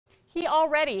He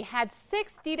already had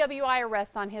 6 DWI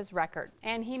arrests on his record,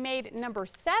 and he made number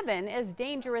 7 as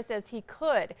dangerous as he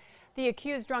could. The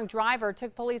accused drunk driver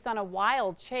took police on a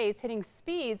wild chase, hitting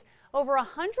speeds over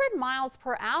 100 miles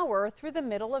per hour through the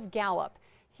middle of Gallup.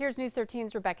 Here's News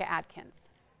 13's Rebecca Atkins.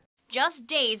 Just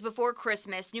days before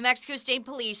Christmas, New Mexico State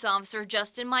Police Officer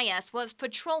Justin Maes was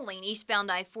patrolling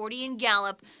eastbound I-40 in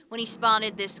Gallup when he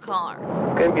spotted this car.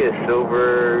 It's going to be a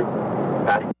silver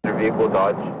passenger vehicle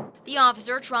Dodge. The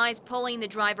officer tries pulling the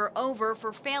driver over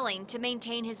for failing to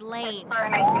maintain his lane.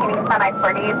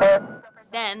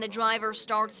 Then the driver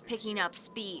starts picking up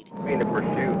speed. In the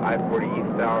pursuit, I-40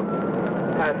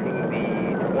 eastbound, passing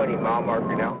the 20-mile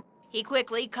marker now. He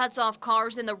quickly cuts off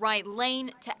cars in the right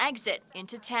lane to exit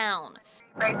into town.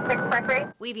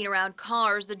 Weaving around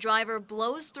cars, the driver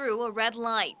blows through a red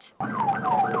light.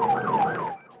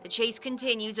 The chase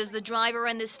continues as the driver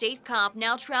and the state cop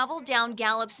now travel down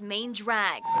Gallup's main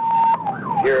drag.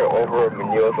 Here over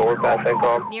Munoz overpass and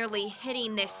call. Nearly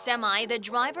hitting this semi, the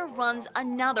driver runs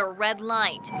another red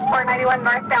light. 491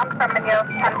 northbound from Munoz,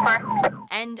 10-4.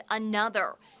 And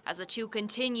another. As the two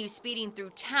continue speeding through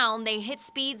town, they hit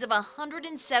speeds of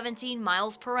 117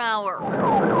 miles per hour.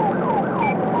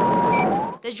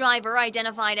 The driver,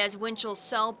 identified as Winchell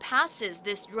So, passes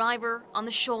this driver on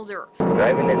the shoulder.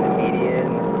 Driving in the median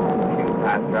to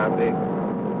pass traffic.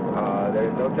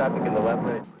 There's no traffic in the left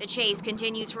lane. The chase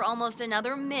continues for almost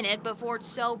another minute before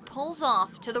So pulls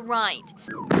off to the right.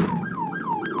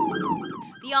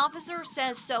 The officer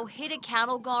says So hit a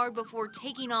cattle guard before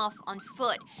taking off on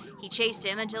foot. He chased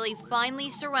him until he finally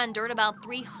surrendered about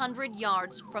 300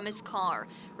 yards from his car.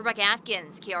 Rebecca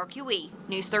Atkins, KRQE,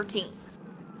 News 13.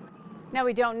 Now,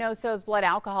 we don't know So's blood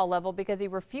alcohol level because he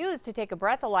refused to take a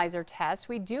breathalyzer test.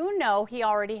 We do know he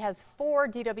already has 4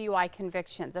 DWI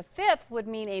convictions. A 5th would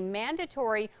mean a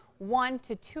mandatory 1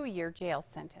 to 2 year jail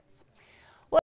sentence.